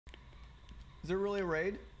Is there really a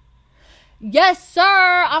raid? Yes,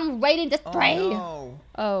 sir. I'm raiding the spray. Oh, no.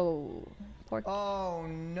 Oh. Poor. Oh,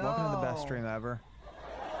 no. Welcome to the best stream ever.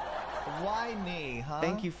 Why me, huh?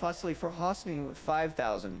 Thank you, Fussly, for hosting with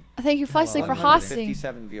 5,000. Thank you, Fussly, for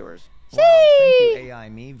 157 hosting. viewers. Wow, thank you, AI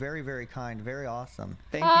me. Very, very kind. Very awesome.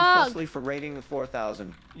 Thank you, Fussly, for rating with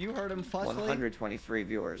 4,000. You heard him, Fussly? 123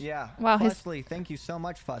 viewers. Yeah. Wow, Fussly, thank you so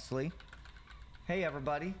much, Fussly. Hey,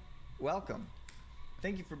 everybody. Welcome.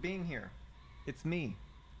 Thank you for being here. It's me,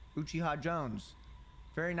 Uchiha Jones.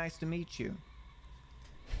 Very nice to meet you.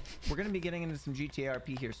 We're going to be getting into some GTA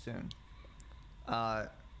RP here soon.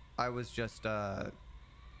 I was just, I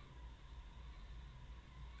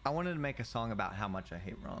wanted to make a song about how much I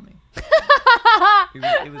hate Rami.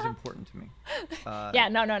 It was important to me. Yeah,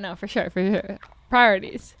 no, for sure.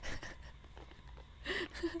 Priorities.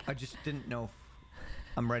 I just didn't know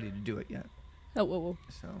if I'm ready to do it yet. Oh, whoa.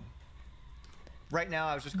 So, right now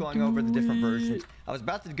I was just going over the different versions. I was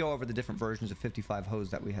about to go over the different versions of 55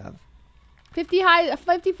 hoes that we have. 55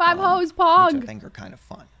 hoes, Which Pog. I think are kind of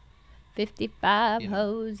fun. 55 You know.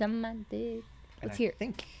 hoes on my dick. And Let's I hear it.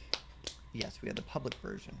 think, yes, we had the public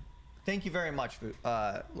version. Thank you very much,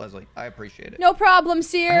 Leslie. I appreciate it. No problem, I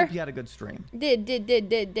Seer. hope you had a good stream. Did.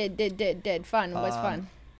 Fun. Was fun.